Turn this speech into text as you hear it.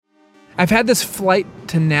I've had this flight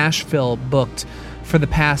to Nashville booked for the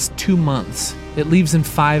past 2 months. It leaves in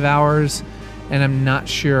 5 hours, and I'm not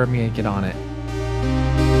sure I'm going to get on it.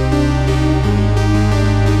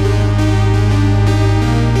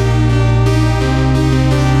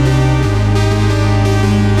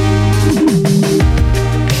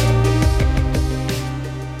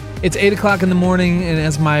 It's 8 o'clock in the morning, and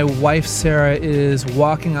as my wife, Sarah, is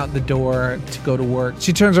walking out the door to go to work,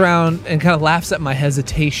 she turns around and kind of laughs at my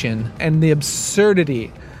hesitation and the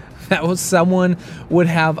absurdity that someone would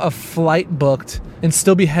have a flight booked and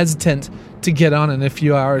still be hesitant to get on in a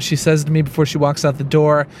few hours. She says to me before she walks out the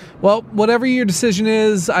door, well, whatever your decision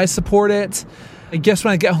is, I support it. I guess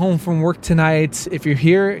when I get home from work tonight, if you're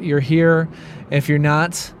here, you're here. If you're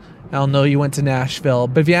not, I'll know you went to Nashville.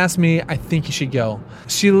 But if you ask me, I think you should go.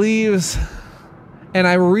 She leaves, and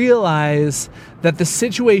I realize that the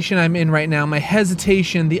situation I'm in right now, my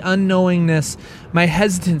hesitation, the unknowingness, my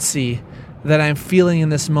hesitancy that I'm feeling in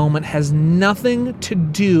this moment has nothing to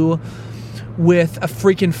do with a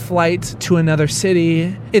freaking flight to another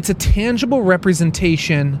city. It's a tangible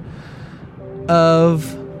representation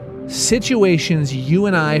of situations you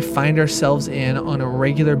and I find ourselves in on a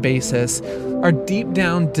regular basis, our deep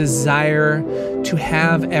down desire to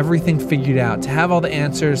have everything figured out, to have all the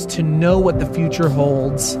answers, to know what the future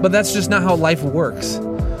holds. But that's just not how life works.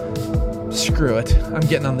 Screw it. I'm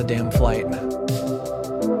getting on the damn flight.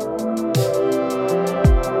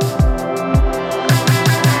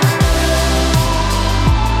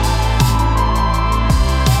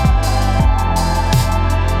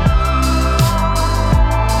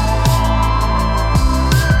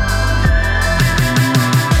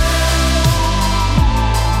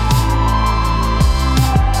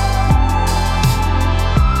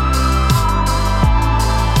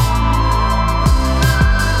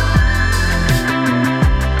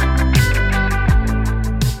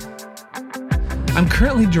 I'm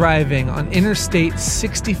currently driving on Interstate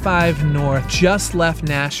 65 North, just left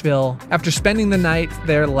Nashville. After spending the night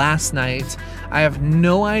there last night, I have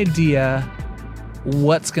no idea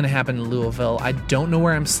what's going to happen in Louisville. I don't know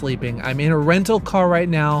where I'm sleeping. I'm in a rental car right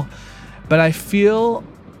now, but I feel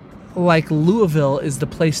like Louisville is the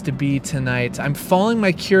place to be tonight. I'm following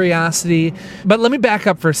my curiosity, but let me back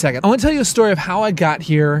up for a second. I want to tell you a story of how I got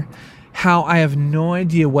here, how I have no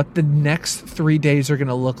idea what the next 3 days are going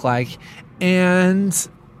to look like. And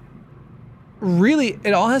really,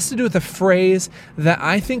 it all has to do with a phrase that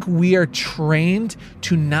I think we are trained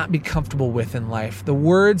to not be comfortable with in life. The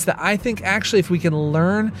words that I think actually, if we can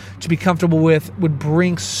learn to be comfortable with, would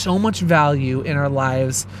bring so much value in our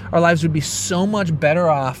lives. Our lives would be so much better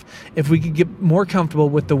off if we could get more comfortable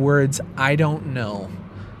with the words, I don't know.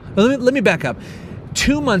 Let me back up.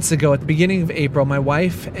 2 months ago, at the beginning of April, my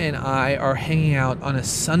wife and I are hanging out on a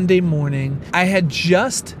Sunday morning. I had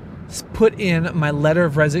just put in my letter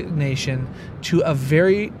of resignation to a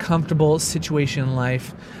very comfortable situation in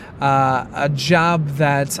life, a job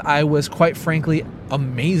that I was quite frankly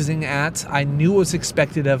amazing at. I knew what was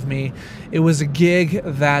expected of me. It was a gig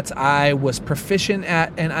that I was proficient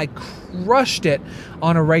at, and I crushed it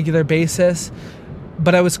on a regular basis.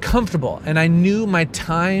 But I was comfortable, and I knew my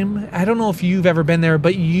time. I don't know if you've ever been there,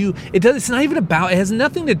 but it's not even about, it has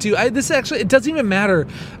nothing to do, it doesn't even matter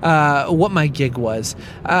what my gig was.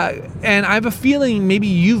 And I have a feeling maybe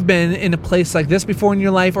you've been in a place like this before in your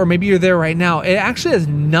life, or maybe you're there right now. It actually has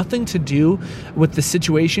nothing to do with the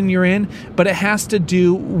situation you're in, but it has to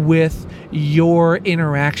do with your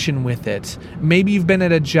interaction with it. Maybe you've been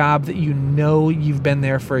at a job that you know you've been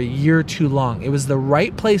there for a year too long. It was the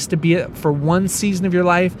right place to be at for one season of your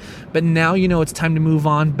life, but now you know it's time to move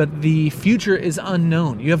on, but the future is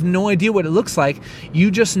unknown. You have no idea what it looks like.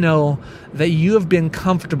 You just know that you have been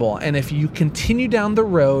comfortable, and if you continue down the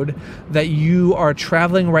road that you are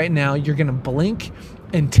traveling right now, you're going to blink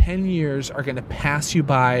and 10 years are going to pass you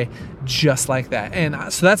by just like that.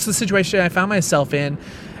 And so that's the situation I found myself in.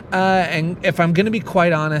 And if I'm going to be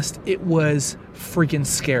quite honest, it was freaking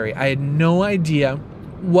scary. I had no idea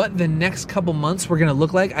what the next couple months were going to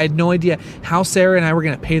look like. I had no idea how Sarah and I were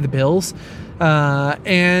going to pay the bills.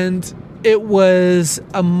 And it was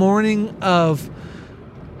a morning of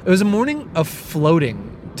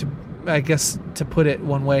floating, to put it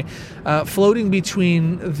one way, floating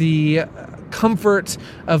between the comfort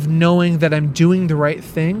of knowing that I'm doing the right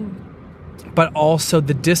thing, but also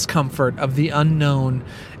the discomfort of the unknown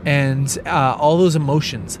and all those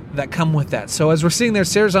emotions that come with that. So as we're sitting there,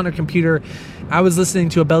 Sarah's on her computer. I was listening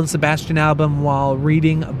to a Belle Sebastian album while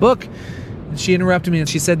reading a book. She interrupted me and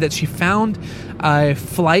she said that she found a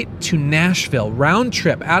flight to Nashville, round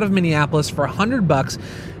trip out of Minneapolis for $100,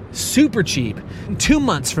 super cheap, 2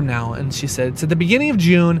 months from now. And she said, it's at the beginning of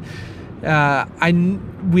June.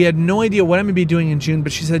 We had no idea what I'm going to be doing in June,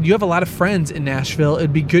 but she said, you have a lot of friends in Nashville.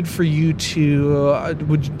 It'd be good for you to,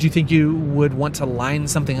 do you think you would want to line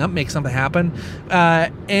something up, make something happen?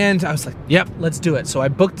 And I was like, yep, let's do it. So I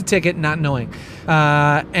booked a ticket not knowing.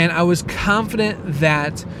 And I was confident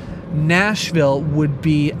that Nashville would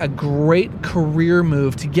be a great career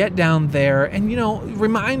move to get down there and,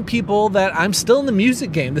 remind people that I'm still in the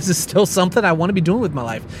music game. This is still something I want to be doing with my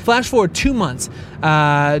life. Flash forward 2 months.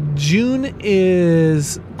 June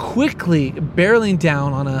is quickly barreling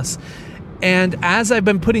down on us. And as I've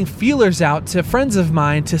been putting feelers out to friends of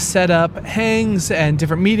mine to set up hangs and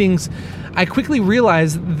different meetings, I quickly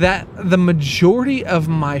realized that the majority of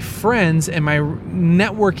my friends and my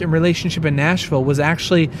network and relationship in Nashville was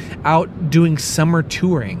actually out doing summer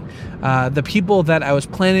touring. The people that I was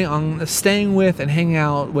planning on staying with and hanging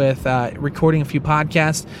out with, recording a few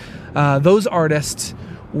podcasts, those artists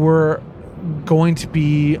were going to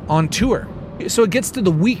be on tour. So it gets to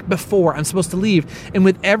the week before I'm supposed to leave, and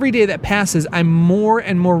with every day that passes, I'm more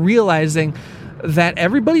and more realizing that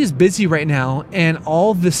everybody is busy right now, and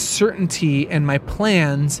all the certainty and my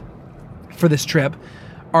plans for this trip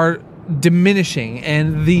are diminishing,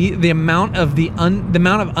 and the amount of the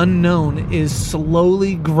amount of unknown is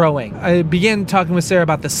slowly growing. I began talking with Sarah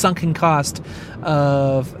about the sunken cost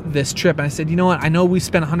of this trip, and I said, you know what? I know we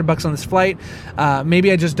spent $100 on this flight.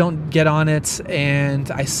 Maybe I just don't get on it, and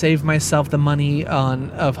I save myself the money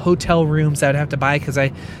of hotel rooms I would have to buy because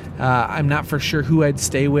I'm not for sure who I'd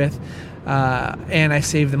stay with. And I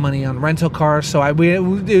save the money on rental cars, so it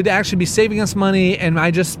would actually be saving us money, and I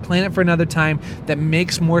just plan it for another time that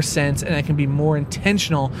makes more sense, and I can be more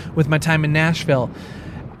intentional with my time in Nashville.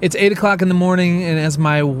 It's 8 o'clock in the morning, and as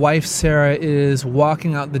my wife Sarah is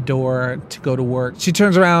walking out the door to go to work, she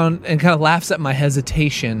turns around and kind of laughs at my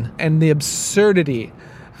hesitation and the absurdity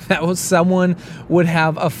that someone would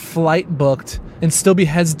have a flight booked and still be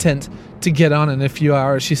hesitant to get on in a few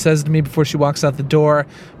hours. She says to me before she walks out the door,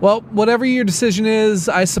 well, whatever your decision is,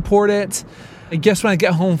 I support it. I guess when I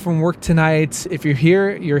get home from work tonight, if you're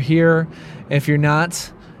here, you're here. If you're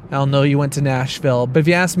not, I'll know you went to Nashville. But if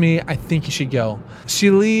you ask me, I think you should go.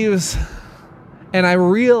 She leaves, and I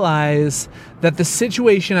realize that the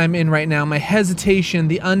situation I'm in right now, my hesitation,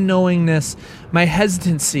 the unknowingness, my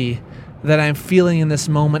hesitancy that I'm feeling in this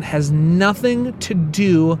moment has nothing to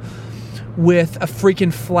do with a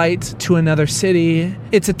freaking flight to another city.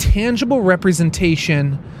 It's a tangible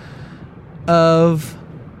representation of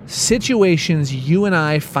situations you and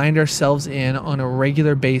I find ourselves in on a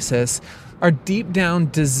regular basis. Our deep down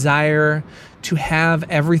desire to have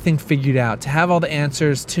everything figured out, to have all the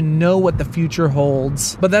answers, to know what the future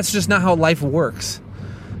holds. But that's just not how life works.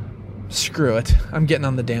 Screw it. I'm getting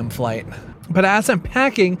on the damn flight. But as I'm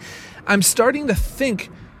packing, I'm starting to think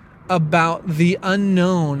about the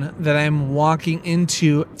unknown that I'm walking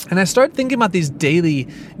into. And I started thinking about these daily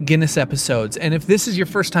Guinness episodes. And if this is your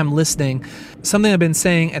first time listening, something I've been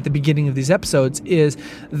saying at the beginning of these episodes is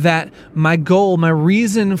that my goal, my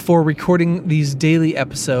reason for recording these daily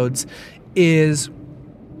episodes is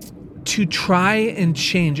to try and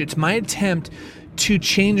change. It's my attempt to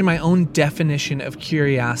change my own definition of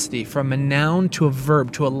curiosity from a noun to a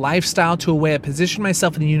verb, to a lifestyle, to a way I position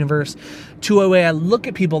myself in the universe, to a way I look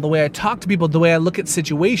at people, the way I talk to people, the way I look at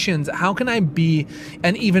situations. How can I be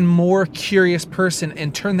an even more curious person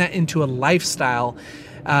and turn that into a lifestyle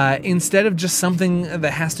instead of just something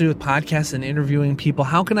that has to do with podcasts and interviewing people?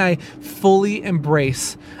 How can I fully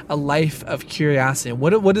embrace a life of curiosity?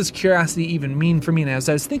 What does curiosity even mean for me? And as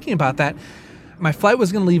I was thinking about that, my flight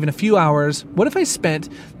was going to leave in a few hours. What if I spent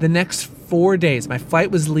the next 4 days? My flight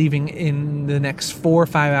was leaving in the next 4 or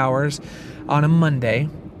 5 hours on a Monday,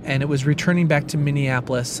 and it was returning back to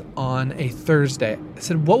Minneapolis on a Thursday. I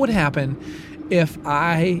said, what would happen if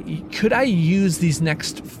could I use these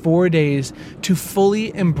next 4 days to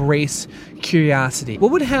fully embrace curiosity? What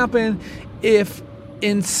would happen if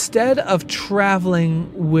instead of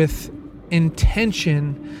traveling with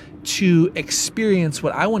intention to experience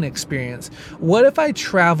what I want to experience, what if I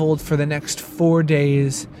traveled for the next 4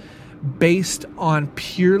 days based on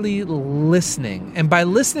purely listening? And by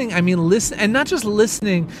listening, I mean listen, and not just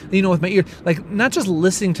listening, with my ear, like not just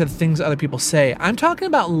listening to the things other people say. I'm talking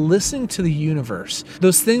about listening to the universe.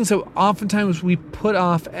 Those things that oftentimes we put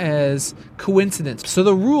off as coincidence. So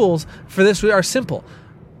the rules for this are simple.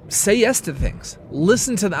 Say yes to things.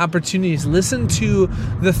 Listen to the opportunities. Listen to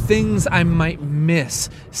the things I might miss.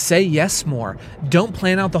 Say yes more. Don't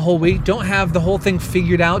plan out the whole week. Don't have the whole thing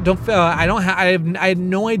figured out. I had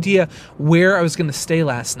no idea where I was going to stay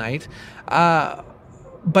last night. But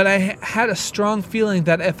I had a strong feeling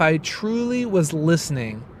that if I truly was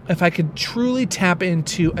listening, if I could truly tap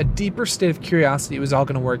into a deeper state of curiosity, it was all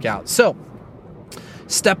going to work out. So,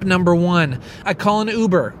 step number 1, I call an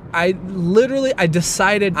Uber. I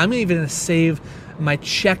decided I'm even going to save my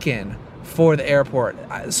check-in for the airport.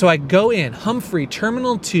 So I go in, Humphrey,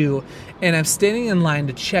 Terminal 2, and I'm standing in line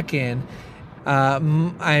to check in.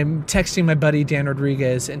 I'm texting my buddy Dan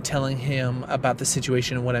Rodriguez and telling him about the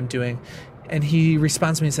situation and what I'm doing. And he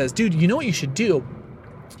responds to me and says, dude, you know what you should do?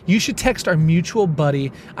 You should text our mutual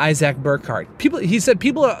buddy, Isaac Burkhart. He said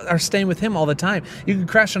people are staying with him all the time. You can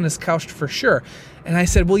crash on his couch for sure. And I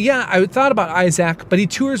said, well, yeah, I thought about Isaac, but he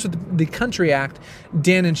tours with the Country Act,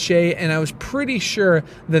 Dan and Shay, and I was pretty sure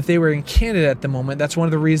that they were in Canada at the moment. That's one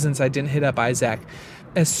of the reasons I didn't hit up Isaac.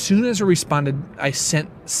 As soon as I responded, I sent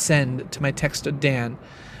send to my text to Dan.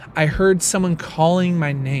 I heard someone calling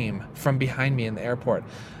my name from behind me in the airport.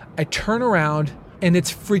 I turn around, and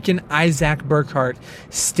it's freaking Isaac Burkhart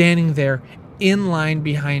standing there in line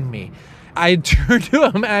behind me. I turn to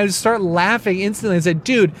him and I start laughing instantly. I said,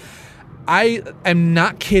 dude, I am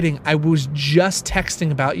not kidding. I was just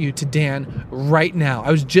texting about you to Dan right now.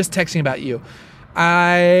 I was just texting about you.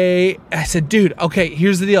 I said, dude, okay,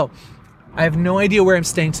 here's the deal. I have no idea where I'm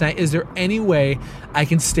staying tonight. Is there any way I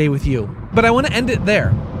can stay with you? But I want to end it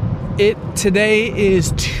there. Today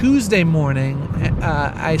is Tuesday morning.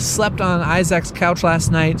 I slept on Isaac's couch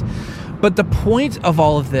last night. But the point of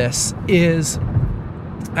all of this is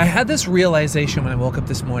I had this realization when I woke up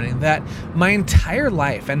this morning that my entire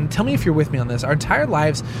life, and tell me if you're with me on this, our entire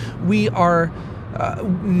lives, we are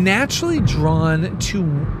naturally drawn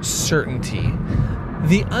to certainty.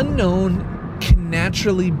 The unknown can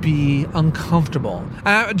naturally be uncomfortable.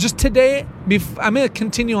 Just today, I'm going to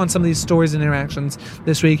continue on some of these stories and interactions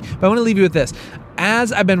this week, but I want to leave you with this.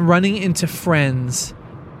 As I've been running into friends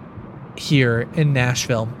here in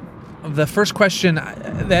Nashville, the first question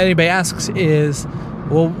that anybody asks is,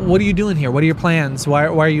 well, what are you doing here? What are your plans? Why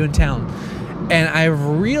are you in town? And I've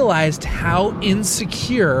realized how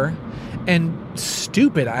insecure and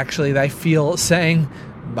stupid, actually, that I feel saying,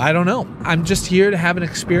 I don't know. I'm just here to have an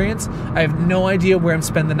experience. I have no idea where I'm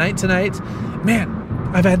spending the night tonight. Man,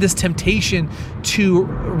 I've had this temptation to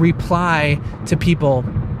reply to people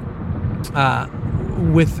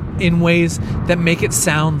in ways that make it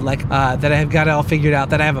sound like that I've got it all figured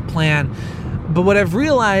out, that I have a plan. But what I've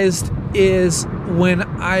realized is when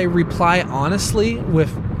I reply honestly with,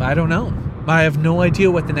 I don't know. I have no idea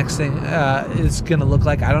what the next thing is going to look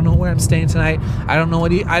like. I don't know where I'm staying tonight. I don't know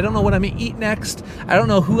what I'm going to eat next. I don't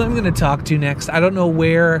know who I'm going to talk to next. I don't know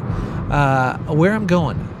where I'm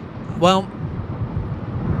going. Well,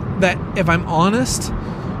 that if I'm honest,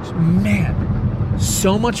 man,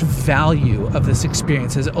 so much value of this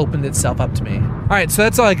experience has opened itself up to me. All right, so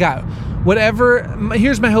that's all I got.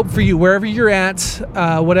 Here's my hope for you. Wherever you're at,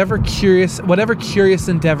 whatever curious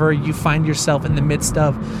endeavor you find yourself in the midst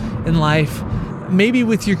of in life, maybe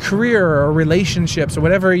with your career or relationships or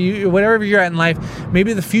whatever you're at in life,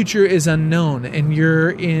 maybe the future is unknown and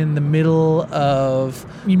you're in the middle of,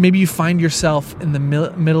 maybe you find yourself in the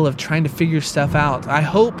middle of trying to figure stuff out. I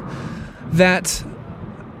hope that,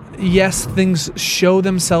 yes, things show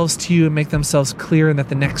themselves to you and make themselves clear and that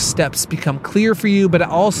the next steps become clear for you. But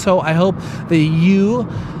also, I hope that you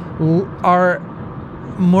are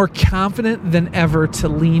more confident than ever to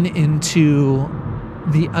lean into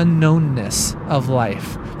the unknownness of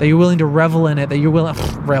life, that you're willing to revel in it, that you're willing,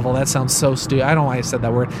 revel, that sounds so stupid. I don't know why I said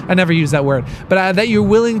that word. I never use that word. But that you're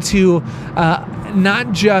willing to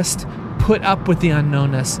not just put up with the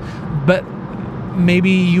unknownness, but maybe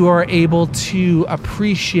you are able to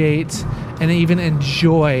appreciate and even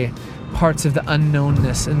enjoy parts of the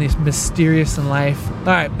unknownness and the mysterious in life. All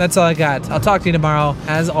right, that's all I got. I'll talk to you tomorrow.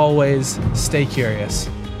 As always, stay curious.